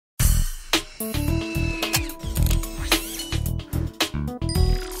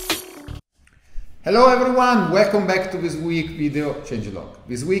Hello everyone, welcome back to this week video Changelog.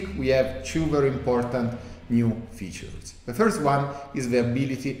 This week we have two very important new features. The first one is the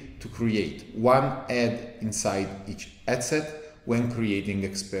ability to create one ad inside each ad set when creating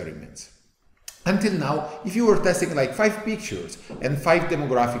experiments. Until now, if you were testing like 5 pictures and 5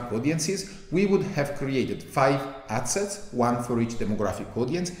 demographic audiences, we would have created 5 ad sets, one for each demographic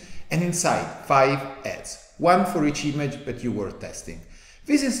audience, and inside 5 ads, one for each image that you were testing.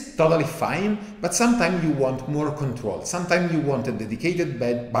 This is totally fine, but sometimes you want more control. Sometimes you want a dedicated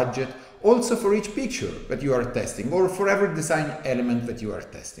budget also for each picture that you are testing or for every design element that you are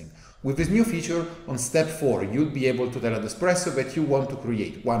testing. With this new feature, on step 4, you'll be able to tell AdEspresso that you want to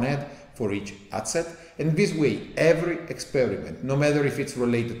create one ad for each ad set, and this way every experiment, no matter if it's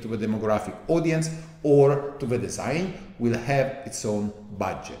related to the demographic audience or to the design, will have its own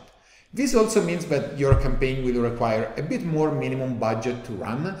budget. This also means that your campaign will require a bit more minimum budget to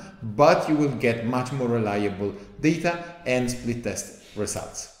run, but you will get much more reliable data and split test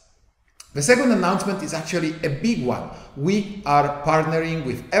results. The second announcement is actually a big one. We are partnering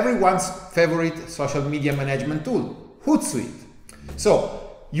with everyone's favorite social media management tool, Hootsuite. So,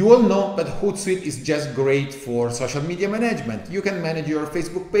 you all know that Hootsuite is just great for social media management. You can manage your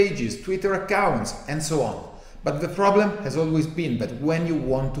Facebook pages, Twitter accounts, and so on. But the problem has always been that when you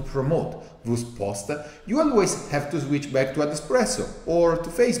want to promote those posts, you always have to switch back to AdEspresso or to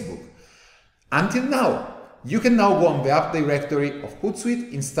Facebook. Until now, you can now go on the app directory of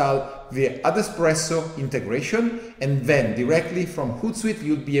Hootsuite, install the AdEspresso integration, and then directly from Hootsuite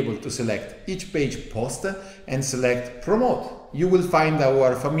you'll be able to select each page post and select Promote. You will find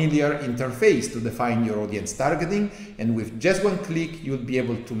our familiar interface to define your audience targeting, and with just one click you'll be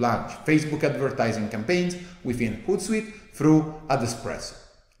able to launch Facebook advertising campaigns within Hootsuite through AdEspresso.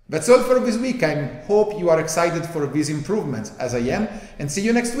 That's all for this week. I hope you are excited for these improvements as I am, and see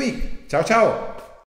you next week. Ciao ciao!